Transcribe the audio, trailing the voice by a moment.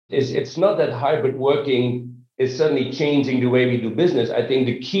It's not that hybrid working is suddenly changing the way we do business. I think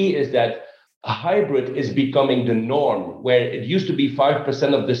the key is that a hybrid is becoming the norm, where it used to be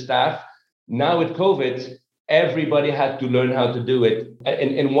 5% of the staff. Now with COVID, everybody had to learn how to do it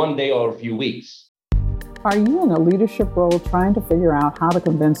in one day or a few weeks. Are you in a leadership role trying to figure out how to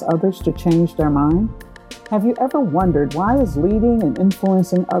convince others to change their mind? Have you ever wondered, why is leading and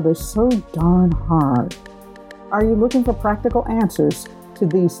influencing others so darn hard? Are you looking for practical answers to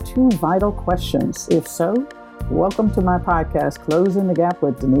these two vital questions? If so, welcome to my podcast, Closing the Gap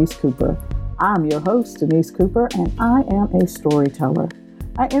with Denise Cooper. I'm your host, Denise Cooper, and I am a storyteller.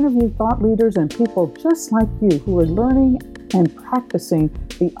 I interview thought leaders and people just like you who are learning and practicing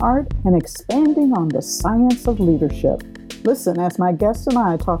the art and expanding on the science of leadership. Listen as my guests and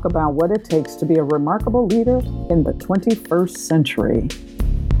I talk about what it takes to be a remarkable leader in the 21st century.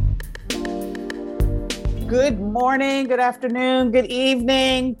 Good morning, good afternoon, good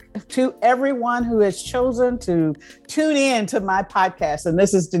evening to everyone who has chosen to tune in to my podcast. And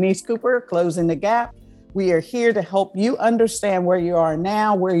this is Denise Cooper, Closing the Gap. We are here to help you understand where you are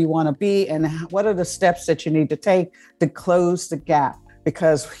now, where you want to be, and what are the steps that you need to take to close the gap.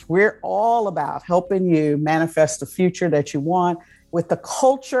 Because we're all about helping you manifest the future that you want with the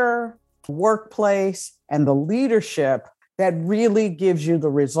culture, workplace, and the leadership that really gives you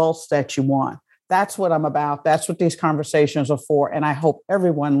the results that you want. That's what I'm about. That's what these conversations are for. And I hope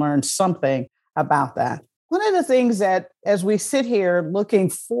everyone learns something about that. One of the things that, as we sit here looking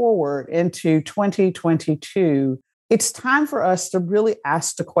forward into 2022, it's time for us to really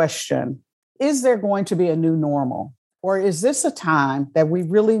ask the question, is there going to be a new normal? Or is this a time that we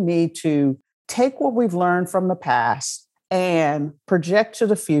really need to take what we've learned from the past and project to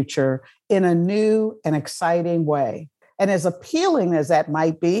the future in a new and exciting way? And as appealing as that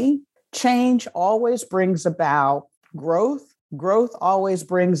might be, change always brings about growth. Growth always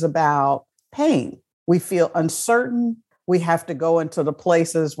brings about pain. We feel uncertain. We have to go into the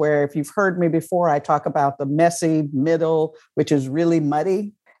places where, if you've heard me before, I talk about the messy middle, which is really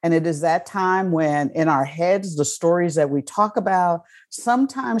muddy. And it is that time when in our heads, the stories that we talk about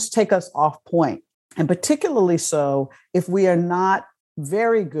sometimes take us off point. And particularly so if we are not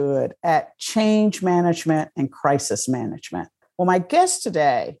very good at change management and crisis management. Well, my guest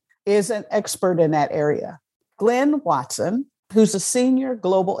today is an expert in that area. Glenn Watson, who's a senior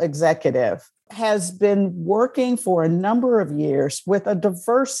global executive, has been working for a number of years with a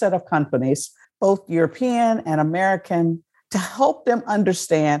diverse set of companies, both European and American, to help them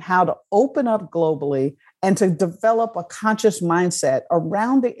understand how to open up globally and to develop a conscious mindset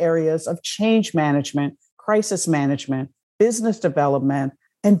around the areas of change management, crisis management, business development,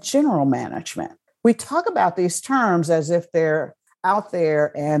 and general management. We talk about these terms as if they're out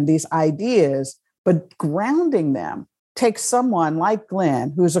there and these ideas, but grounding them takes someone like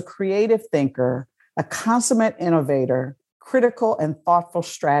Glenn, who's a creative thinker, a consummate innovator, critical and thoughtful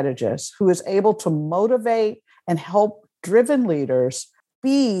strategist, who is able to motivate and help driven leaders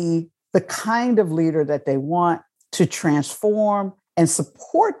be the kind of leader that they want to transform and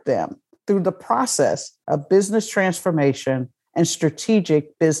support them through the process of business transformation and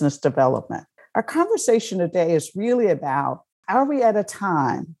strategic business development. Our conversation today is really about, are we at a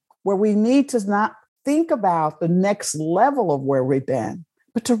time where we need to not think about the next level of where we've been,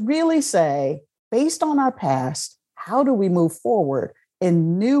 but to really say, based on our past, how do we move forward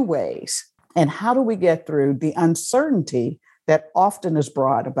in new ways? And how do we get through the uncertainty that often is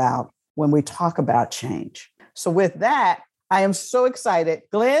brought about when we talk about change? So with that, I am so excited.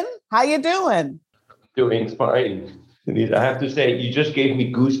 Glenn, how you doing? Doing fine. Denise, I have to say, you just gave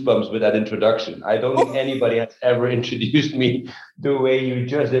me goosebumps with that introduction. I don't think anybody has ever introduced me the way you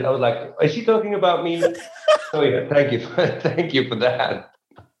just did. I was like, is she talking about me? Oh yeah, thank you. Thank you for that.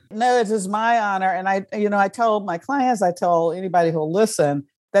 No, it is my honor. And I tell my clients, I tell anybody who'll listen,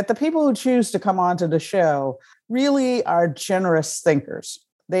 that the people who choose to come onto the show really are generous thinkers.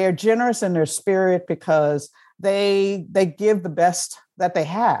 They are generous in their spirit because they give the best that they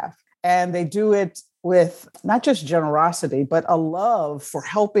have. And they do it with not just generosity, but a love for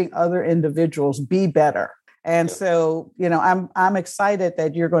helping other individuals be better. And so, I'm excited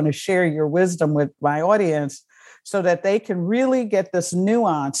that you're going to share your wisdom with my audience so that they can really get this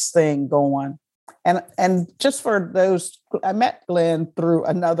nuance thing going. And just for those, I met Glenn through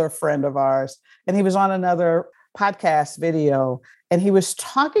another friend of ours, and he was on another podcast video, and he was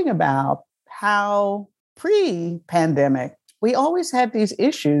talking about how pre-pandemic, we always had these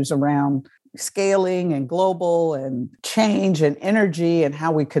issues around scaling and global and change and energy and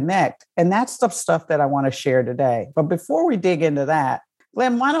how we connect. And that's the stuff that I want to share today. But before we dig into that,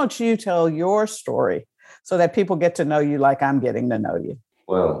 Glenn, why don't you tell your story so that people get to know you like I'm getting to know you?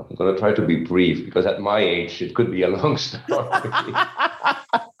 Well, I'm going to try to be brief because at my age, it could be a long story.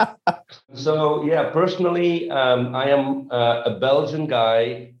 So, yeah, personally, I am a Belgian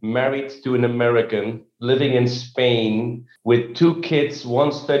guy married to an American living in Spain with two kids,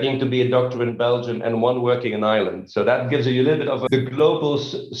 one studying to be a doctor in Belgium and one working in Ireland. So that gives you a little bit of the global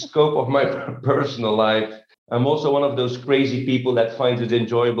scope of my personal life. I'm also one of those crazy people that finds it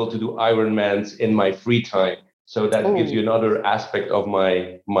enjoyable to do Ironmans in my free time. So that gives you Oh, another aspect of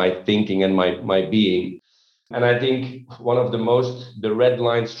my thinking and my being. And I think one of the red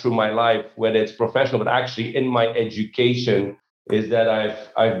lines through my life, whether it's professional, but actually in my education, is that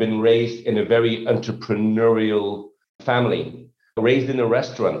I've been raised in a very entrepreneurial family, raised in a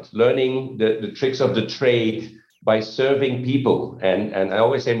restaurant, learning the tricks of the trade by serving people. And I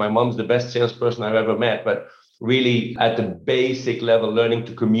always say my mom's the best salesperson I've ever met, but really at the basic level, learning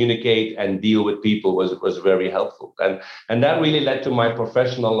to communicate and deal with people was very helpful. And that really led to my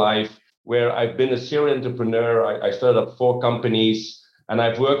professional life where I've been a serial entrepreneur. I started up 4 companies and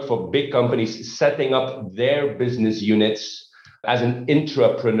I've worked for big companies setting up their business units as an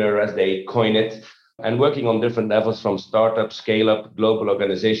intrapreneur, as they coin it, and working on different levels from startup, scale up, global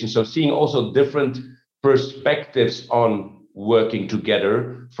organizations. So seeing also different perspectives on working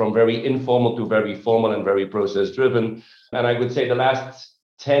together from very informal to very formal and very process driven. And I would say the last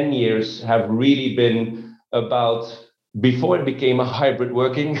 10 years have really been about, before it became a hybrid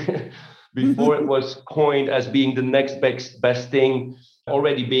working, before it was coined as being the next best thing,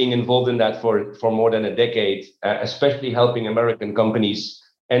 already being involved in that for more than a decade, especially helping American companies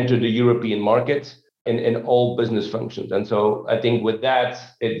enter the European market in all business functions. And so I think with that,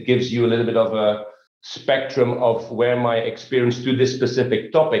 it gives you a little bit of a spectrum of where my experience to this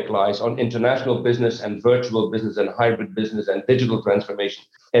specific topic lies on international business and virtual business and hybrid business and digital transformation,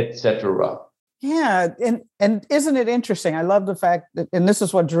 etc. yeah. And isn't it interesting? I love the fact that, and this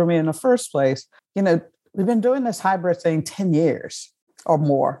is what drew me in the first place, we've been doing this hybrid thing 10 years or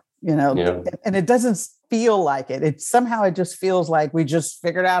more, Yeah. and it doesn't feel like it. It just feels like we just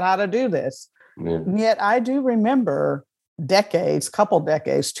figured out how to do this. Yeah. And yet I do remember couple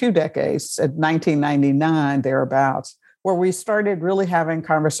decades, 2 decades at 1999, thereabouts, where we started really having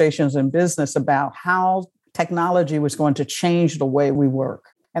conversations in business about how technology was going to change the way we work.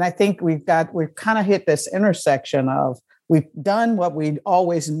 And I think we've kind of hit this intersection of we've done what we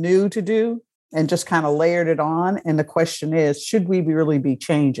always knew to do and just kind of layered it on. And the question is, should we really be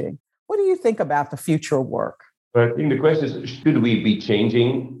changing? What do you think about the future of work? But I think the question is, should we be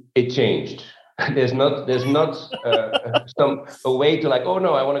changing? It changed. There's not a way to like, oh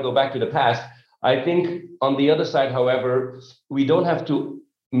no, I want to go back to the past. I think on the other side, however, we don't have to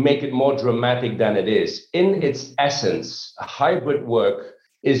make it more dramatic than it is. In its essence, hybrid work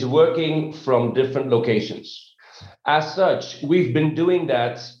is working from different locations. As such, we've been doing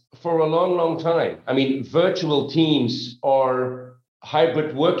that for a long, long time. I mean, virtual teams are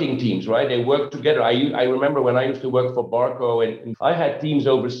hybrid working teams, right? They work together. I remember when I used to work for Barco, and I had teams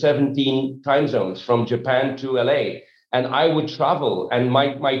over 17 time zones from Japan to LA. And I would travel, and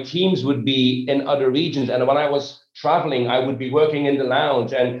my teams would be in other regions. And when I was traveling, I would be working in the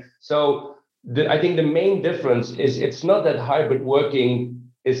lounge. And so I think the main difference is it's not that hybrid working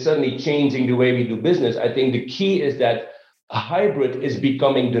is suddenly changing the way we do business. I think the key is that hybrid is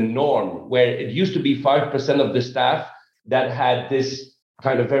becoming the norm, where it used to be 5% of the staff that had this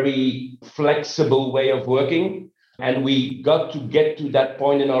kind of very flexible way of working. And we got to get to that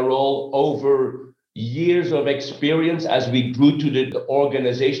point in our role over years of experience as we grew to the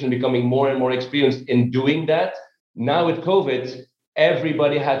organization, becoming more and more experienced in doing that. Now with COVID,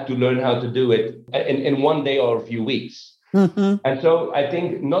 everybody had to learn how to do it in one day or a few weeks. Mm-hmm. And so I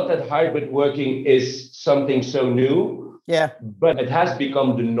think not that hybrid working is something so new, Yeah. but it has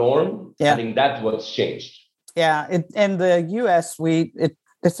become the norm. Yeah. I think that's what's changed. Yeah. In the US,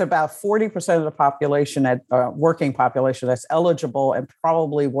 it's about 40% of the population, working population, that's eligible and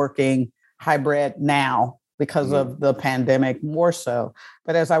probably working hybrid now because of the pandemic more so.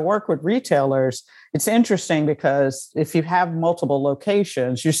 But as I work with retailers, it's interesting because if you have multiple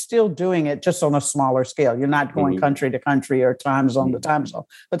locations, you're still doing it just on a smaller scale. You're not going country to country or time zone to time zone.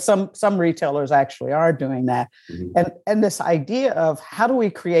 But some retailers actually are doing that. And this idea of how do we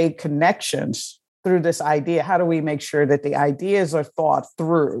create connections through this idea? How do we make sure that the ideas are thought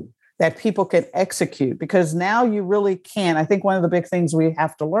through, that people can execute? Because now you really can. I think one of the big things we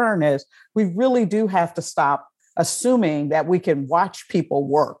have to learn is we really do have to stop assuming that we can watch people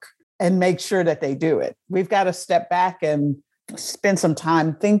work and make sure that they do it. We've got to step back and spend some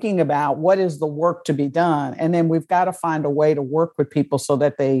time thinking about what is the work to be done. And then we've got to find a way to work with people so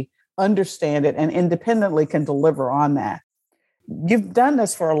that they understand it and independently can deliver on that. you've done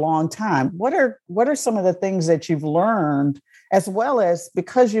this for a long time. What are some of the things that you've learned, as well as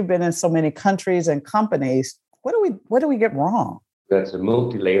because you've been in so many countries and companies, what do we get wrong? That's a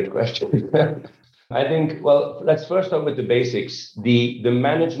multi-layered question. I think, well, let's first start with the basics. The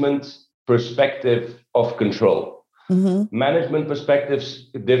management perspective of control. Mm-hmm. Management perspectives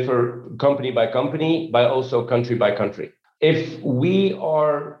differ company by company, but also country by country. If we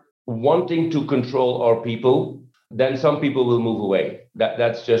are wanting to control our people, then some people will move away.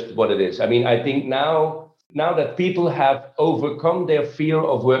 That's just what it is. I mean, I think now that people have overcome their fear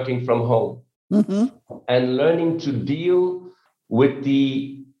of working from home, mm-hmm. and learning to deal with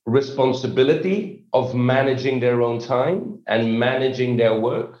the responsibility of managing their own time and managing their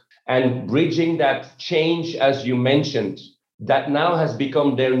work and bridging that change, as you mentioned, that now has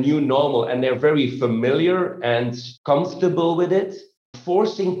become their new normal and they're very familiar and comfortable with it.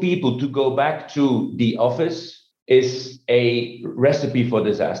 Forcing people to go back to the office is a recipe for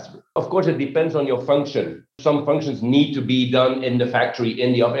disaster. Of course, it depends on your function. Some functions need to be done in the factory,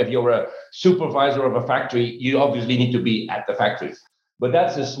 in the office. If you're a supervisor of a factory, you obviously need to be at the factory. But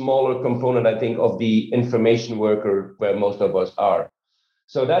that's a smaller component, I think, of the information worker where most of us are.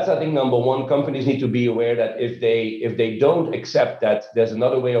 So that's, I think, number one. Companies need to be aware that if they don't accept that there's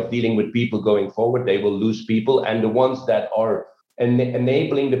another way of dealing with people going forward, they will lose people. And the ones that are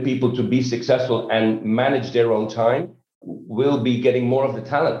enabling the people to be successful and manage their own time will be getting more of the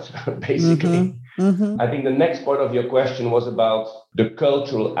talent, basically. Mm-hmm. Mm-hmm. I think the next part of your question was about the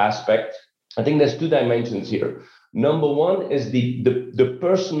cultural aspect. I think there's two dimensions here. Number one is the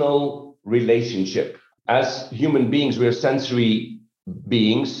personal relationship. As human beings, we're sensory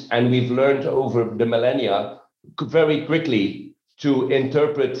beings, and we've learned over the millennia very quickly to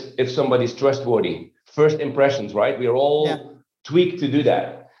interpret if somebody's trustworthy. First impressions, right? We're all tweaked to do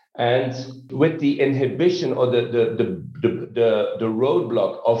that. And with the inhibition or the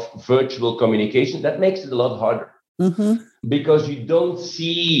roadblock of virtual communication, that makes it a lot harder. Mm-hmm. Because you don't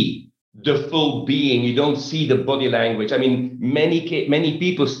see the full being, you don't see the body language. I mean, many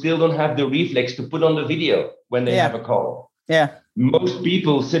people still don't have the reflex to put on the video when they have a call. Yeah. Most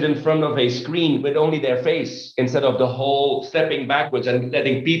people sit in front of a screen with only their face instead of the whole stepping backwards and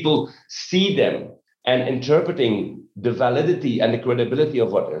letting people see them and interpreting the validity and the credibility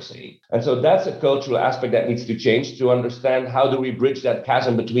of what they're saying. And so that's a cultural aspect that needs to change to understand how do we bridge that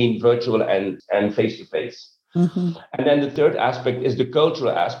chasm between virtual and face-to-face. Mm-hmm. And then the third aspect is the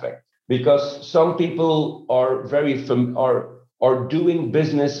cultural aspect, because some people are are doing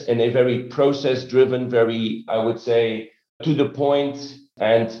business in a very process-driven, very, I would say, to the point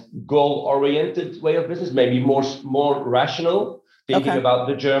and goal-oriented way of business, maybe more rational, thinking about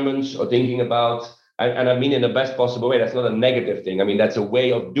the Germans or thinking about, and I mean in the best possible way, that's not a negative thing. I mean, that's a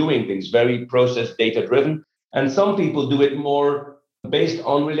way of doing things, very process data-driven. And some people do it more based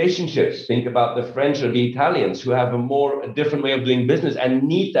on relationships. Think about the French or the Italians who have a different way of doing business and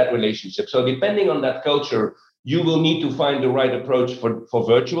need that relationship. So depending on that culture, you will need to find the right approach for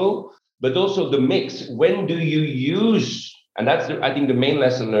virtual, but also the mix. When do you use, and that's, I think, the main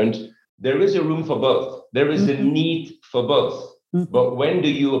lesson learned, there is a room for both. There is a need for both. Mm-hmm. But when do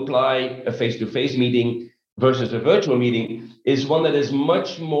you apply a face-to-face meeting versus a virtual meeting is one that is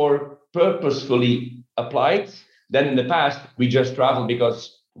much more purposefully applied than in the past. We just traveled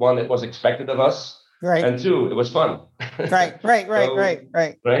because, one, it was expected of us, right, and two, it was fun. Right.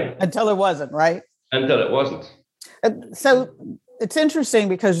 Until it wasn't, right? Until it wasn't. So it's interesting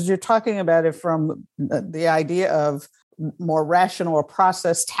because you're talking about it from the idea of more rational or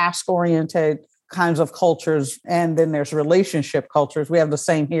process, task-oriented kinds of cultures, and then there's relationship cultures. We have the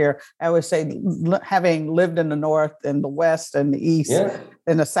same here. I would say, having lived in the North and the West and the East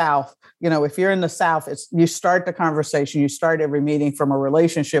and the South, if you're in the South, you start the conversation, you start every meeting from a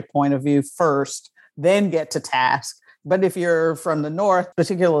relationship point of view first, then get to task. But if you're from the North,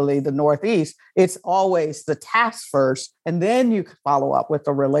 particularly the Northeast, it's always the task first, and then you follow up with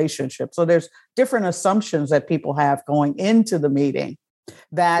the relationship. So there's different assumptions that people have going into the meeting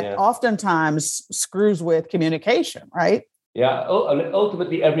that oftentimes screws with communication, right? Yeah,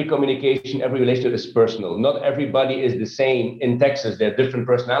 ultimately, every communication, every relationship is personal. Not everybody is the same in Texas. There are different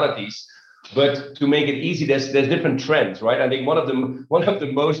personalities. But to make it easy, there's different trends, right? I think one of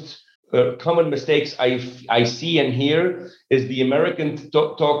the most common mistakes I see and hear is the American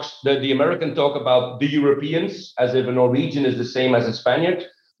the American talk about the Europeans as if a Norwegian is the same as a Spaniard.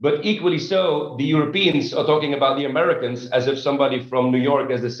 But equally so, the Europeans are talking about the Americans as if somebody from New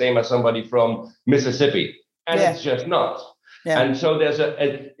York is the same as somebody from Mississippi. And it's just not. Yeah. And so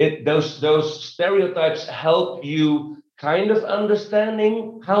there's those stereotypes help you kind of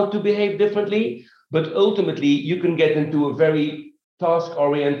understanding how to behave differently. But ultimately, you can get into a very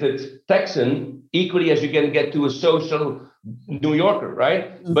task-oriented Texan equally as you can get to a social New Yorker,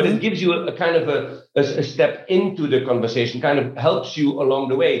 right? Mm-hmm. But it gives you a kind of a step into the conversation, kind of helps you along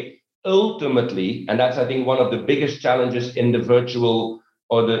the way. Ultimately, and that's, I think, one of the biggest challenges in the virtual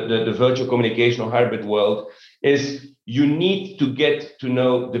or the virtual communication or hybrid world, is you need to get to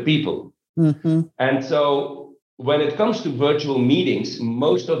know the people. Mm-hmm. And so when it comes to virtual meetings,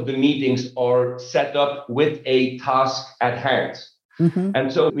 most of the meetings are set up with a task at hand. Mm-hmm.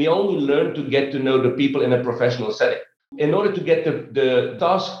 And so we only learn to get to know the people in a professional setting. In order to get the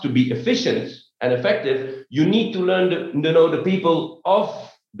task to be efficient and effective, you need to learn to know the people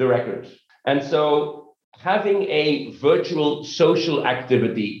off the record. And so having a virtual social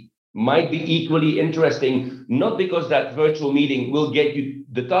activity might be equally interesting, not because that virtual meeting will get you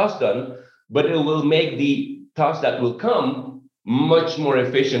the task done, but it will make the task that will come much more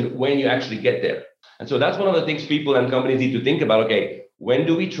efficient when you actually get there. And so that's one of the things people and companies need to think about. Okay, when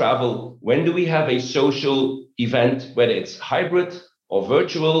do we travel? When do we have a social event, whether it's hybrid or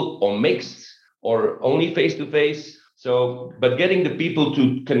virtual or mixed or only face-to-face? So, but getting the people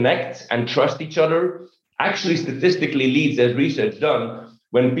to connect and trust each other actually statistically leads, as research done,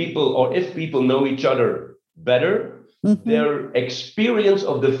 when people or if people know each other better, mm-hmm. their experience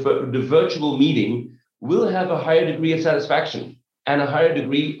of the virtual meeting will have a higher degree of satisfaction and a higher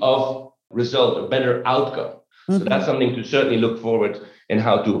degree of result, a better outcome. Mm-hmm. So that's something to certainly look forward in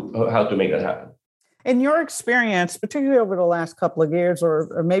how to make that happen. In your experience, particularly over the last couple of years,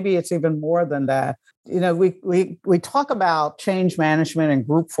 or maybe it's even more than that, we talk about change management and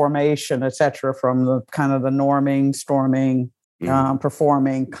group formation, et cetera, from the kind of the norming, storming,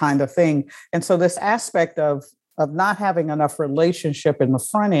 performing kind of thing. And so this aspect of not having enough relationship in the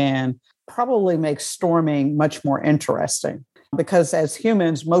front end probably makes storming much more interesting, because as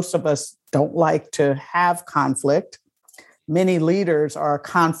humans, most of us don't like to have conflict. Many leaders are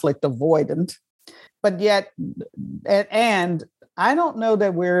conflict avoidant. But yet, and I don't know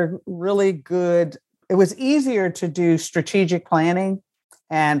that we're really good. It was easier to do strategic planning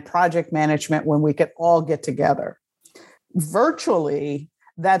and project management when we could all get together. Virtually,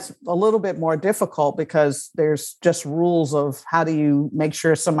 that's a little bit more difficult because there's just rules of how do you make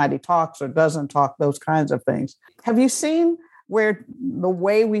sure somebody talks or doesn't talk, those kinds of things. Have you seen where the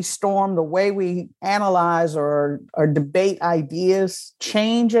way we storm, the way we analyze or debate ideas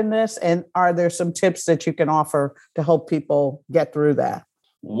change in this? And are there some tips that you can offer to help people get through that?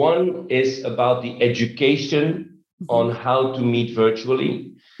 One is about the education on how to meet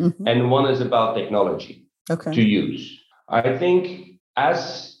virtually, and one is about technology to use. I think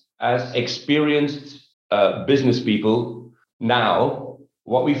as experienced business people now,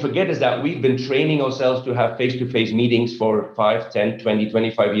 what we forget is that we've been training ourselves to have face-to-face meetings for 5, 10, 20,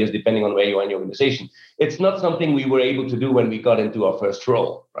 25 years, depending on where you are in your organization. It's not something we were able to do when we got into our first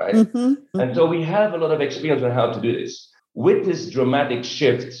role, right? And so we have a lot of experience on how to do this. With this dramatic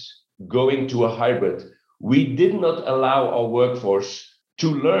shift going to a hybrid, we did not allow our workforce to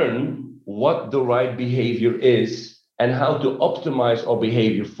learn what the right behavior is and how to optimize our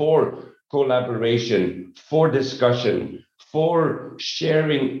behavior for collaboration, for discussion, for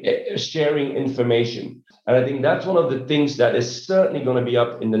sharing information. And I think that's one of the things that is certainly going to be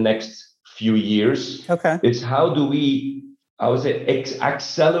up in the next few years. It's how do we, I would say,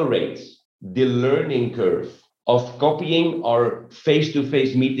 accelerate the learning curve of copying our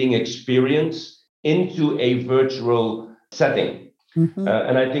face-to-face meeting experience into a virtual setting.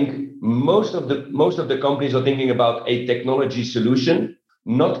 And I think most of the companies are thinking about a technology solution,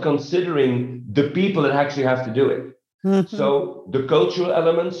 not considering the people that actually have to do it. So the cultural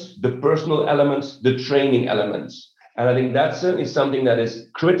elements, the personal elements, the training elements. And I think that's certainly something that is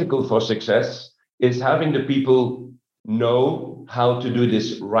critical for success, is having the people know how to do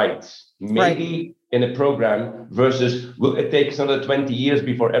this right. Maybe in a program versus it takes another 20 years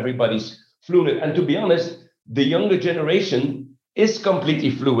before everybody's fluent. And to be honest, the younger generation is completely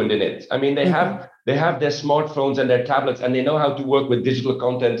fluent in it. I mean, they have their smartphones and their tablets, and they know how to work with digital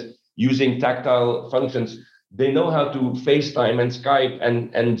content using tactile functions. They know how to FaceTime and Skype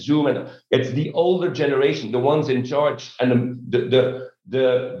and Zoom. And it's the older generation, the ones in charge, and the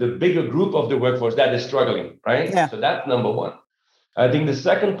bigger group of the workforce that is struggling, right? Yeah. So that's number one. I think the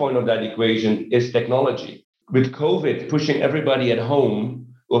second point of that equation is technology. With COVID pushing everybody at home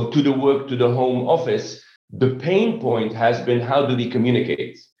or to the home office, the pain point has been how do we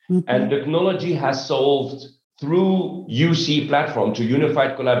communicate? And technology has solved through UC platform, to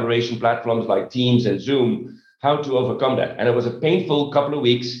unified collaboration platforms like Teams and Zoom, how to overcome that. And it was a painful couple of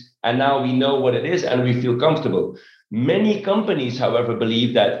weeks, and now we know what it is and we feel comfortable. Many companies, however,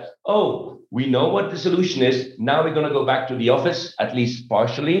 believe that, we know what the solution is. Now we're going to go back to the office, at least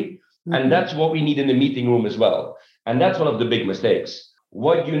partially. Mm-hmm. And that's what we need in the meeting room as well. And that's one of the big mistakes.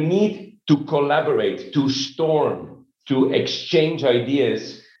 What you need to collaborate, to storm, to exchange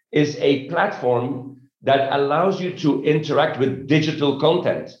ideas is a platform that allows you to interact with digital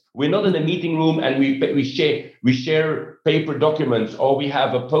content. We're not in a meeting room and we share paper documents, or we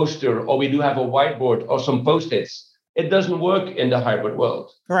have a poster, or we do have a whiteboard or some Post-its. It doesn't work in the hybrid world.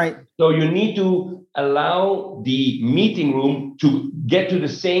 Right. So you need to allow the meeting room to get to the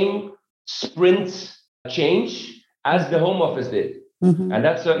same sprint change as the home office did. Mm-hmm. And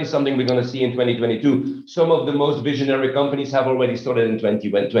that's certainly something we're going to see in 2022. Some of the most visionary companies have already started in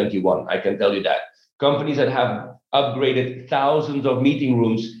 2021. I can tell you that. Companies that have upgraded thousands of meeting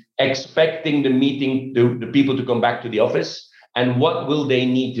rooms, expecting the people to come back to the office, and what will they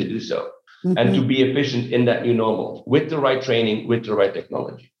need to do so, mm-hmm. and to be efficient in that new normal with the right training, with the right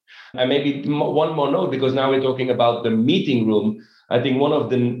technology. And maybe one more note, because now we're talking about the meeting room. I think one of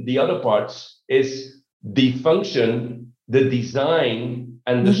the other parts is the function, the design,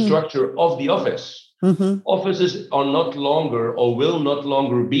 and the mm-hmm. structure of the office. Mm-hmm. Offices are not longer, or will not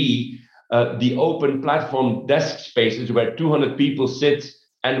longer be, the open platform desk spaces where 200 people sit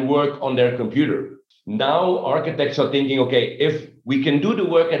and work on their computer. Now architects are thinking, okay, if we can do the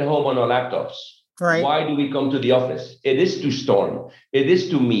work at home on our laptops, right, why do we come to the office? It is to storm, it is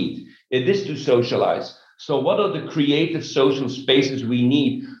to meet, it is to socialize. So what are the creative social spaces we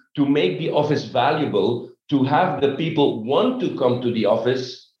need to make the office valuable, to have the people want to come to the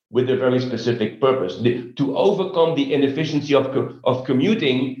office with a very specific purpose, to overcome the inefficiency of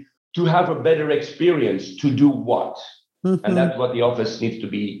commuting, to have a better experience, to do what? Mm-hmm. And that's what the office needs to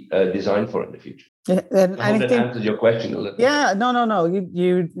be designed for in the future. And I hope that answers your question a little bit. Yeah, no.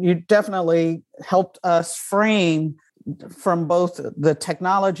 You definitely helped us frame from both the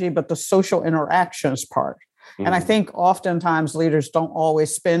technology, but the social interactions part. Mm-hmm. And I think oftentimes leaders don't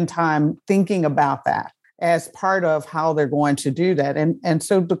always spend time thinking about that as part of how they're going to do that. And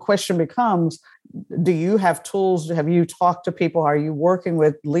so the question becomes, do you have tools? Have you talked to people? Are you working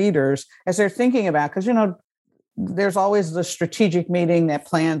with leaders as they're thinking about? Because, there's always the strategic meeting that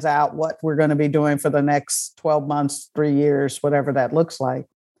plans out what we're going to be doing for the next 12 months, 3 years, whatever that looks like.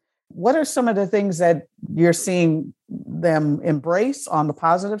 What are some of the things that you're seeing them embrace on the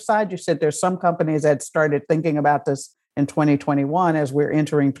positive side? You said there's some companies that started thinking about this in 2021 as we're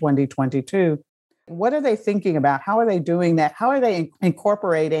entering 2022. What are they thinking about? How are they doing that? How are they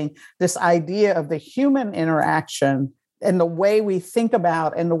incorporating this idea of the human interaction and the way we think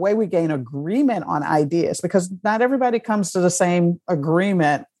about and the way we gain agreement on ideas? Because not everybody comes to the same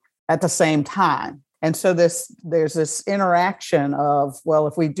agreement at the same time. And so there's this interaction of, well,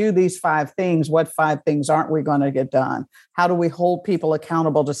 if we do these 5 things, what 5 things aren't we going to get done? How do we hold people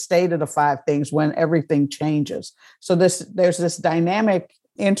accountable to stay to the 5 things when everything changes? So there's this dynamic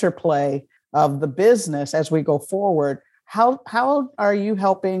interplay of the business as we go forward. How are you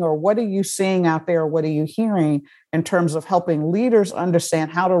helping, or what are you seeing out there? Or what are you hearing in terms of helping leaders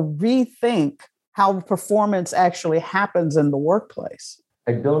understand how to rethink how performance actually happens in the workplace?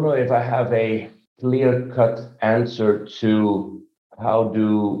 I don't know if I have a clear-cut answer to how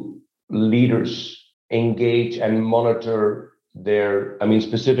do leaders engage and monitor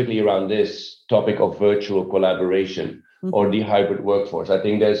specifically around this topic of virtual collaboration, mm-hmm. or the hybrid workforce. I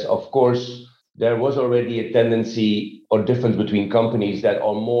think there was already a tendency or difference between companies that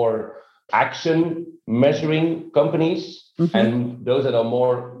are more action measuring companies, mm-hmm. and those that are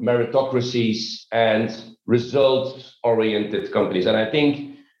more meritocracies and results oriented companies. And I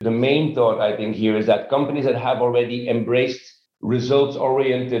think the main thought here is that companies that have already embraced results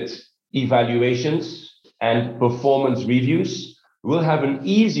oriented evaluations and performance reviews will have an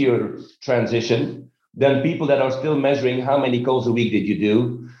easier transition than people that are still measuring how many calls a week did you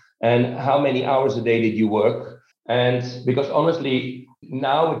do, and how many hours a day did you work? And because honestly,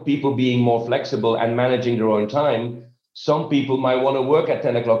 now with people being more flexible and managing their own time, some people might want to work at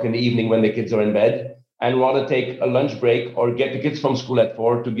 10 o'clock in the evening when the kids are in bed and rather take a lunch break or get the kids from school at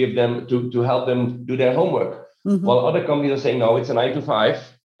 4 to give them to help them do their homework. Mm-hmm. While other companies are saying, no, it's a 9 to 5.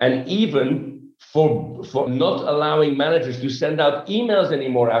 And even for not allowing managers to send out emails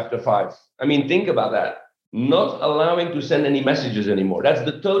anymore after 5. I mean, think about that. Not allowing to send any messages anymore. That's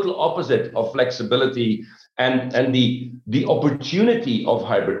the total opposite of flexibility and the opportunity of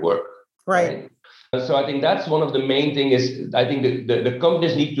hybrid work. Right. So I think that's one of the main things is I think the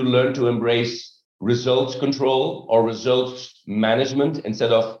companies need to learn to embrace results control or results management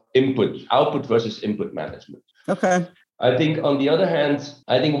instead of output versus input management. Okay. I think on the other hand,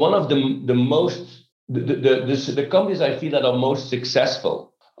 I think one of the companies I feel that are most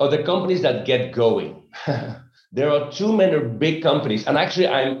successful are the companies that get going. There are too many big companies, and actually,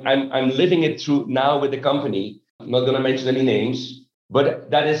 I'm living it through now with the company. I'm not going to mention any names, but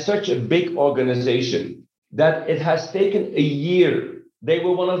that is such a big organization that it has taken a year. They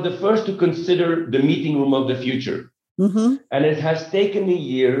were one of the first to consider the meeting room of the future, and it has taken a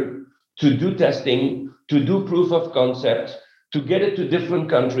year to do testing, to do proof of concept, to get it to different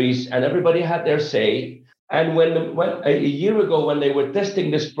countries, and everybody had their say. And when a year ago, when they were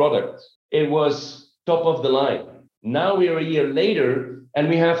testing this product, it was top of the line. Now we are a year later, and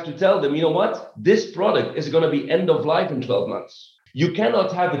we have to tell them, you know what? This product is going to be end of life in 12 months. You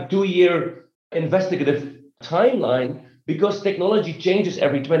cannot have a 2-year investigative timeline because technology changes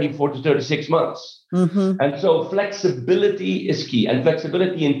every 24 to 36 months. And so flexibility is key, and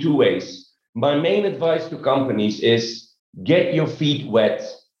flexibility in two ways. My main advice to companies is get your feet wet,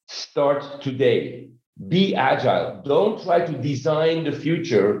 start today, be agile. Don't try to design the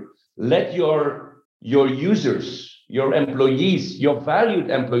future. Let your users, your employees, your valued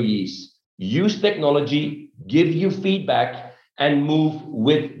employees use technology, give you feedback, and move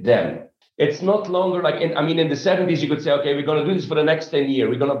with them. It's not longer like, in the 70s, you could say, okay, we're going to do this for the next 10 years.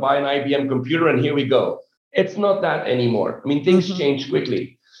 We're going to buy an IBM computer and here we go. It's not that anymore. Things change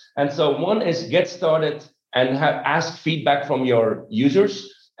quickly. And so one is get started and ask feedback from your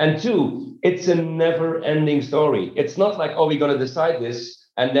users. And two, it's a never ending story. It's not like, oh, we're going to decide this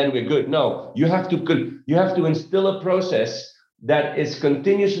and then we're good. No, you have to instill a process that is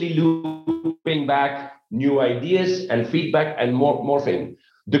continuously looping back new ideas and feedback and morphing.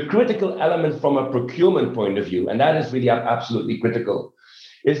 The critical element from a procurement point of view, and that is really absolutely critical,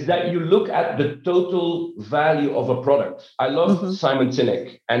 is that you look at the total value of a product. I love Simon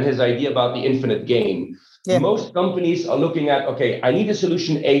Sinek and his idea about the infinite gain. Yeah. Most companies are looking at, okay, I need a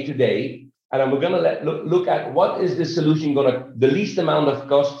solution A today, and we're going to look at what is the solution the least amount of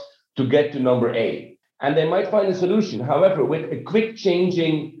cost to get to number A. And they might find a solution. However, with a quickly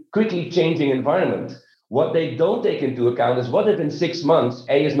changing environment, what they don't take into account is what if in 6 months,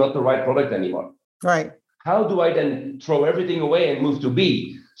 A is not the right product anymore? Right. How do I then throw everything away and move to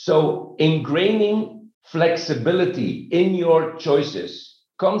B? So ingraining flexibility in your choices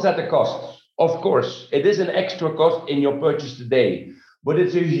comes at a cost. Of course, it is an extra cost in your purchase today, but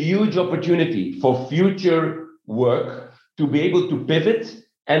it's a huge opportunity for future work to be able to pivot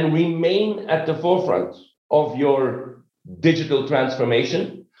and remain at the forefront of your digital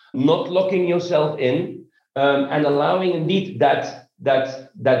transformation, not locking yourself in, and allowing indeed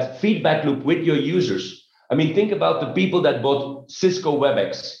that feedback loop with your users. Think about the people that bought Cisco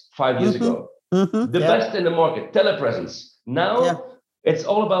WebEx 5 years ago. The best in the market, telepresence. Now it's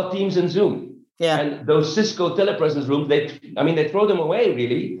all about Teams and Zoom. Yeah. And those Cisco telepresence rooms, they throw them away,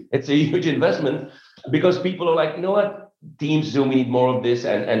 really. It's a huge investment because people are like, you know what? Teams, Zoom, we need more of this,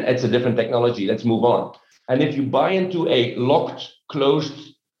 and it's a different technology. Let's move on. And if you buy into a locked,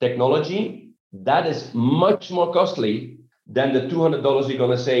 closed technology, that is much more costly than the $200 you're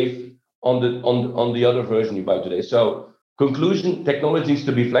going to save on the other version you buy today. So conclusion, technology needs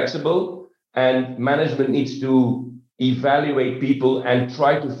to be flexible, and management needs to evaluate people and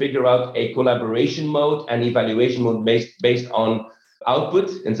try to figure out a collaboration mode and evaluation mode based on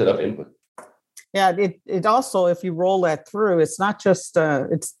output instead of input. Yeah, it also, if you roll that through, it's not just,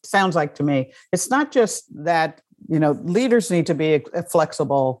 it sounds like to me, it's not just that, leaders need to be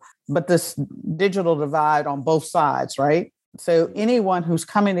flexible, but this digital divide on both sides, right? So anyone who's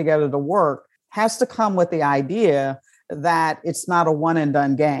coming together to work has to come with the idea that it's not a one and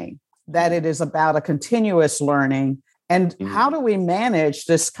done game, that it is about a continuous learning. And how do we manage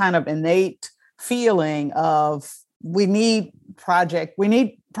this kind of innate feeling of we need projects, we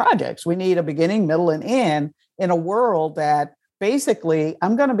need a beginning, middle, and end in a world that basically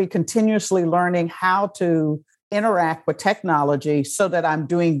I'm going to be continuously learning how to interact with technology so that I'm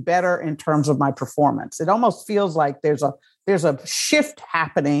doing better in terms of my performance. It almost feels like there's a shift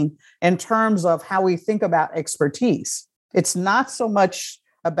happening in terms of how we think about expertise. It's not so much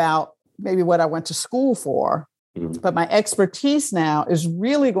about maybe what I went to school for, but my expertise now is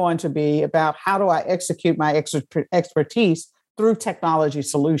really going to be about how do I execute my expertise through technology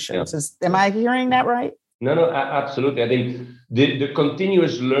solutions. Am I hearing that right? No, absolutely. I think the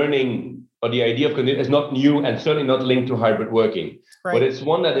continuous learning or the idea of continuous is not new and certainly not linked to hybrid working, right. But it's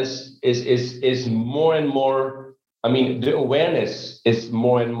one that is more and more. The awareness is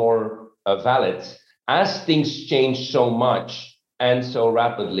more and more valid as things change so much and so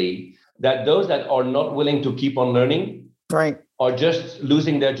rapidly that those that are not willing to keep on learning, right, are just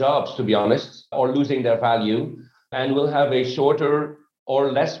losing their jobs, to be honest, or losing their value, and will have a shorter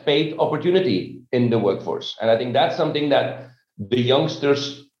or less paid opportunity in the workforce. And I think that's something that the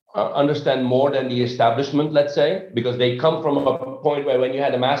youngsters understand more than the establishment, let's say, because they come from a point where when you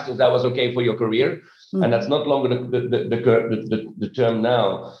had a master's, that was okay for your career. Mm-hmm. And that's not longer the term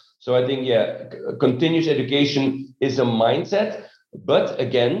now. So I think, continuous education is a mindset. But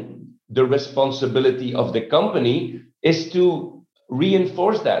again, the responsibility of the company is to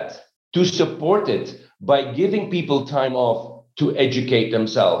reinforce that, to support it by giving people time off to educate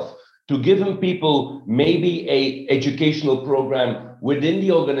themselves, to give them people maybe a educational program within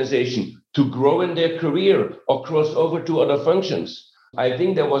the organization to grow in their career or cross over to other functions. I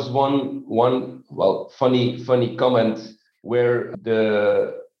think there was one funny comment where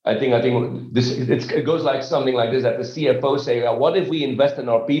I think this it goes like something like this, that the CFO say, what if we invest in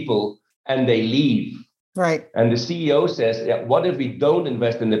our people and they leave? Right. And the CEO says, what if we don't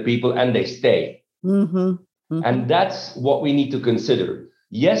invest in the people and they stay? Mm-hmm. Mm-hmm. And that's what we need to consider.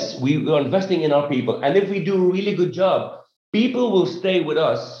 Yes, we are investing in our people. And if we do a really good job, people will stay with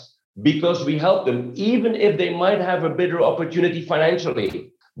us because we help them, even if they might have a better opportunity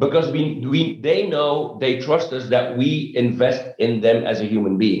financially, because they know, they trust us that we invest in them as a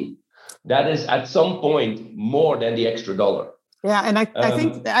human being. That is at some point more than the extra dollar. Yeah, and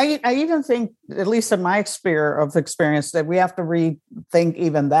I even think, at least in my experience, that we have to rethink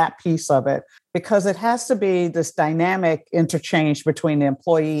even that piece of it, because it has to be this dynamic interchange between the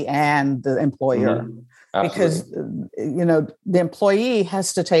employee and the employer. Mm-hmm. Because the employee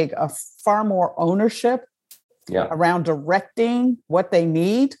has to take a far more ownership around directing what they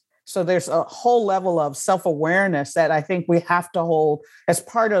need. So there's a whole level of self-awareness that I think we have to hold as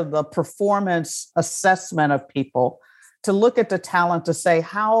part of the performance assessment of people, to look at the talent, to say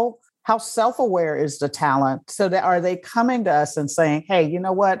how self-aware is the talent, so that are they coming to us and saying, hey, you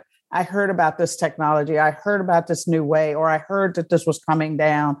know what? I heard about this technology. I heard about this new way, or I heard that this was coming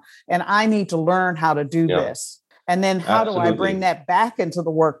down and I need to learn how to do this. And then how do I bring that back into the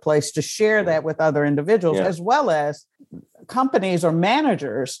workplace to share that with other individuals, as well as companies or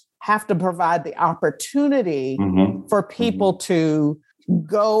managers have to provide the opportunity for people to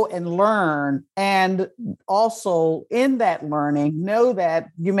go and learn, and also in that learning know that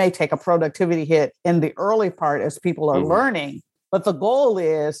you may take a productivity hit in the early part as people are learning, but the goal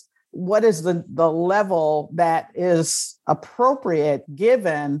is, what is the level that is appropriate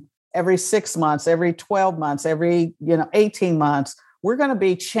given every 6 months, every 12 months, every 18 months. We're going to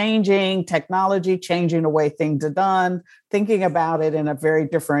be changing technology, changing the way things are done, thinking about it in a very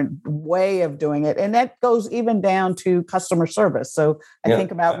different way of doing it. And that goes even down to customer service. So I think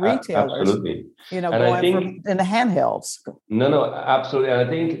about retailers, absolutely. Going in the handhelds. No, absolutely. And I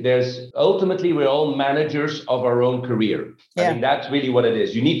think ultimately, we're all managers of our own career. I think that's really what it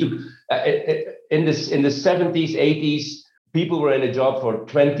is. You need to, in the 70s, 80s, people were in a job for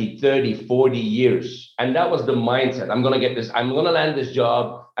 20, 30, 40 years. And that was the mindset. I'm going to get this. I'm going to land this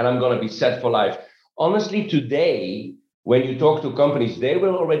job and I'm going to be set for life. Honestly, today, when you talk to companies, they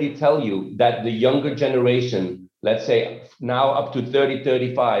will already tell you that the younger generation, let's say now up to 30,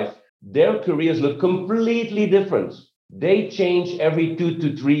 35, their careers look completely different. They change every 2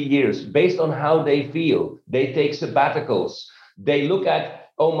 to 3 years based on how they feel. They take sabbaticals. They look at,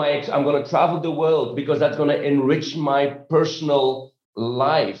 I'm going to travel the world because that's going to enrich my personal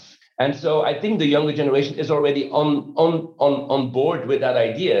life. And so I think the younger generation is already on board with that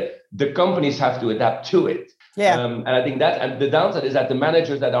idea. The companies have to adapt to it. And I think and the downside is that the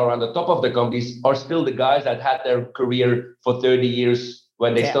managers that are on the top of the companies are still the guys that had their career for 30 years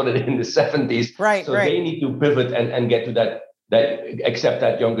when they started in the 70s. So they need to pivot and get to that accept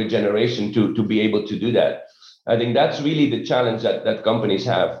that younger generation to be able to do that. I think that's really the challenge that companies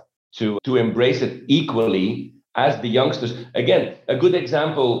have, to embrace it equally as the youngsters. Again, a good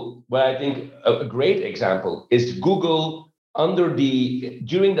example, I think a great example is Google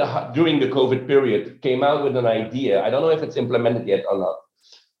during the COVID period came out with an idea. I don't know if it's implemented yet or not,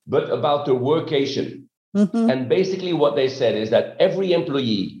 but about the workation. And basically what they said is that every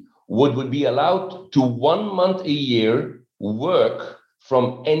employee would be allowed to 1 month a year work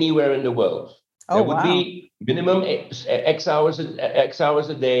from anywhere in the world. There would be minimum X hours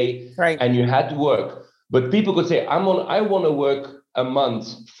a day, and you had to work. But people could say, I want to work a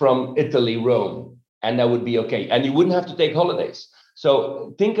month from Italy, Rome, and that would be okay. And you wouldn't have to take holidays.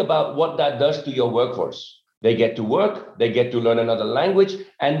 So think about what that does to your workforce. They get to work, they get to learn another language,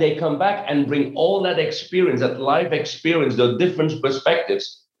 and they come back and bring all that experience, that life experience, the different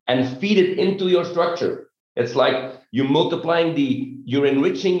perspectives, and feed it into your structure. It's like you're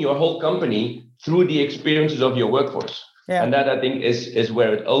enriching your whole company through the experiences of your workforce. And that, I think, is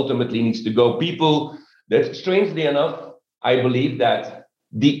where it ultimately needs to go. People, that strangely enough, I believe that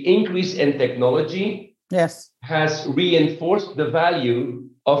the increase in technology Yes. has reinforced the value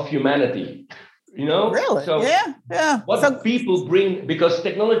of humanity. Really? So Yeah. what people bring, because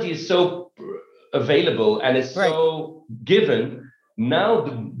technology is so available and it's Right. so given, now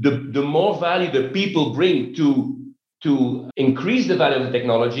the more value that people bring to increase the value of the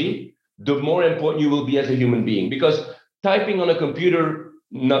technology, the more important you will be as a human being. Because typing on a computer,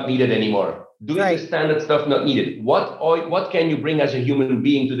 not needed anymore. Doing the standard stuff, not needed. What can you bring as a human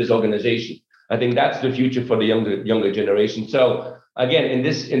being to this organization? I think that's the future for the younger generation. So again, in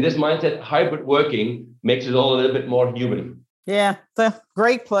this mindset, hybrid working makes it all a little bit more human. Yeah, the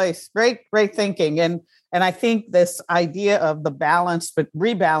great place, great thinking, and I think this idea of the balance, but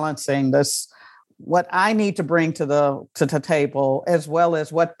rebalancing this, what I need to bring to the table, as well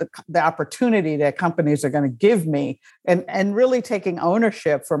as what the opportunity that companies are going to give me, and really taking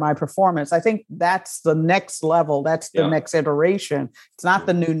ownership for my performance. I think that's the next level. That's the next iteration. It's not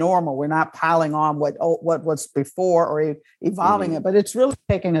the new normal. We're not piling on what was before or evolving it, but it's really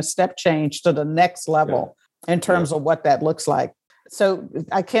taking a step change to the next level in terms of what that looks like. So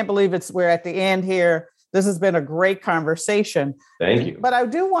I can't believe we're at the end here. This has been a great conversation. Thank you. But I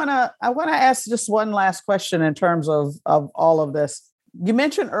want to ask just one last question in terms of all of this. You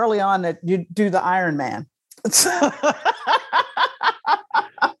mentioned early on that you do the Ironman. The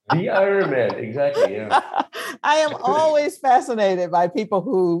Ironman, exactly. Yeah. I am always fascinated by people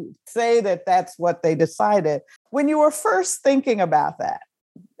who say that that's what they decided. When you were first thinking about that,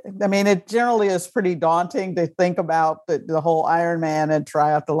 I mean, it generally is pretty daunting to think about the whole Ironman and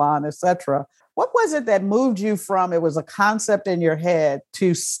triathlon, et cetera. What was it that moved you from it was a concept in your head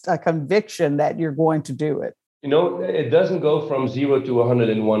to a conviction that you're going to do it? It doesn't go from 0 to 100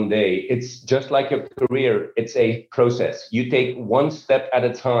 in one day. It's just like a career. It's a process. You take one step at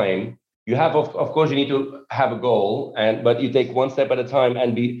a time. You have, of course, you need to have a goal, but you take one step at a time,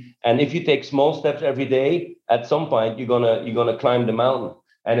 and if you take small steps every day, at some point you're gonna climb the mountain.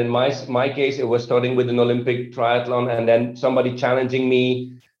 And in my case, it was starting with an Olympic triathlon, and then somebody challenging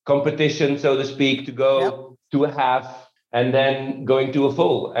me, competition, so to speak, to go to a half, and then going to a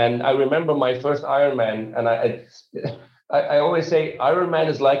full. And I remember my first Ironman, and I always say Ironman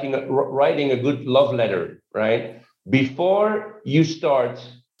is like writing a good love letter, right? Before you start,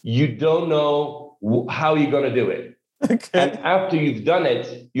 you don't know how you're going to do it. Okay. And after you've done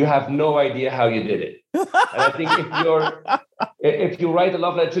it, you have no idea how you did it. And I think if you write a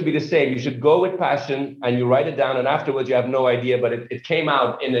love letter, it should be the same. You should go with passion and you write it down, and afterwards you have no idea, but it came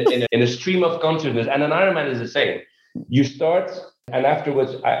out in a stream of consciousness. And an Ironman is the same. You start, and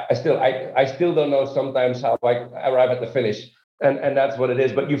afterwards, I still don't know sometimes how I arrive at the finish, and that's what it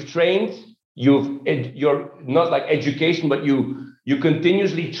is. But you've trained. You're not like education, but you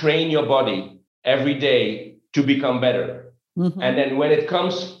continuously train your body every day to become better. Mm-hmm. And then when it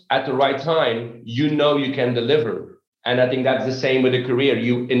comes at the right time, you can deliver. And I think that's the same with a career.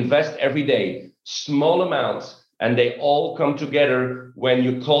 You invest every day, small amounts, and they all come together when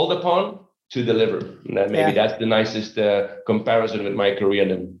you're called upon to deliver. And maybe that's the nicest comparison with my career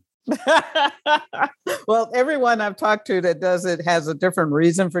then. Well, everyone I've talked to that does it has a different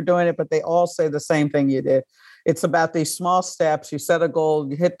reason for doing it, but they all say the same thing you did. It's about these small steps. You set a goal,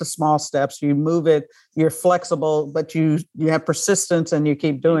 you hit the small steps, you move it, you're flexible, but you have persistence and you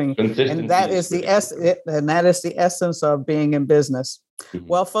keep doing it. And that is the essence of being in business. Mm-hmm.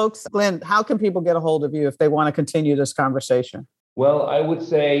 Well, folks, Glenn, how can people get a hold of you if they want to continue this conversation? Well, I would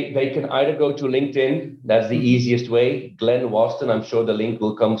say they can either go to LinkedIn. That's the easiest way. Glenn Waston. I'm sure the link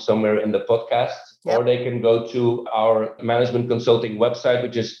will come somewhere in the podcast. Yep. Or they can go to our management consulting website,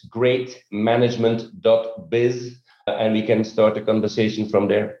 which is greatmanagement.biz, and we can start a conversation from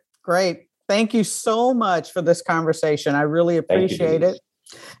there. Great. Thank you so much for this conversation. I really appreciate it.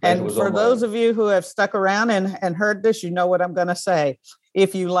 And for those of you who have stuck around and heard this, you know what I'm going to say.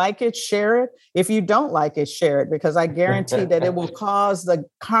 If you like it, share it. If you don't like it, share it, because I guarantee that it will cause the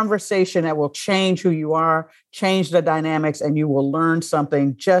conversation that will change who you are, change the dynamics, and you will learn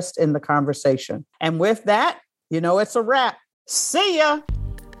something just in the conversation. And with that, it's a wrap. See ya.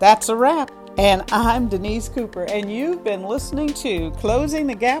 That's a wrap. And I'm Denise Cooper, and you've been listening to Closing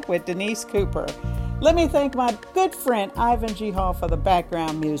the Gap with Denise Cooper. Let me thank my good friend Ivan G. Hall for the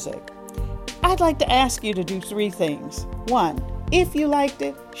background music. I'd like to ask you to do 3 things. 1, if you liked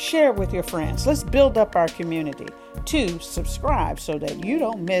it, share it with your friends. Let's build up our community. 2, subscribe so that you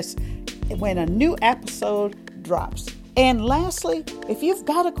don't miss when a new episode drops. And lastly, if you've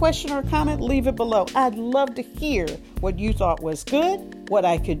got a question or a comment, leave it below. I'd love to hear what you thought was good, what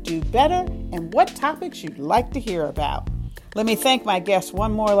I could do better, and what topics you'd like to hear about. Let me thank my guests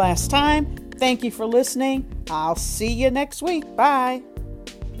one more last time. Thank you for listening. I'll see you next week. Bye.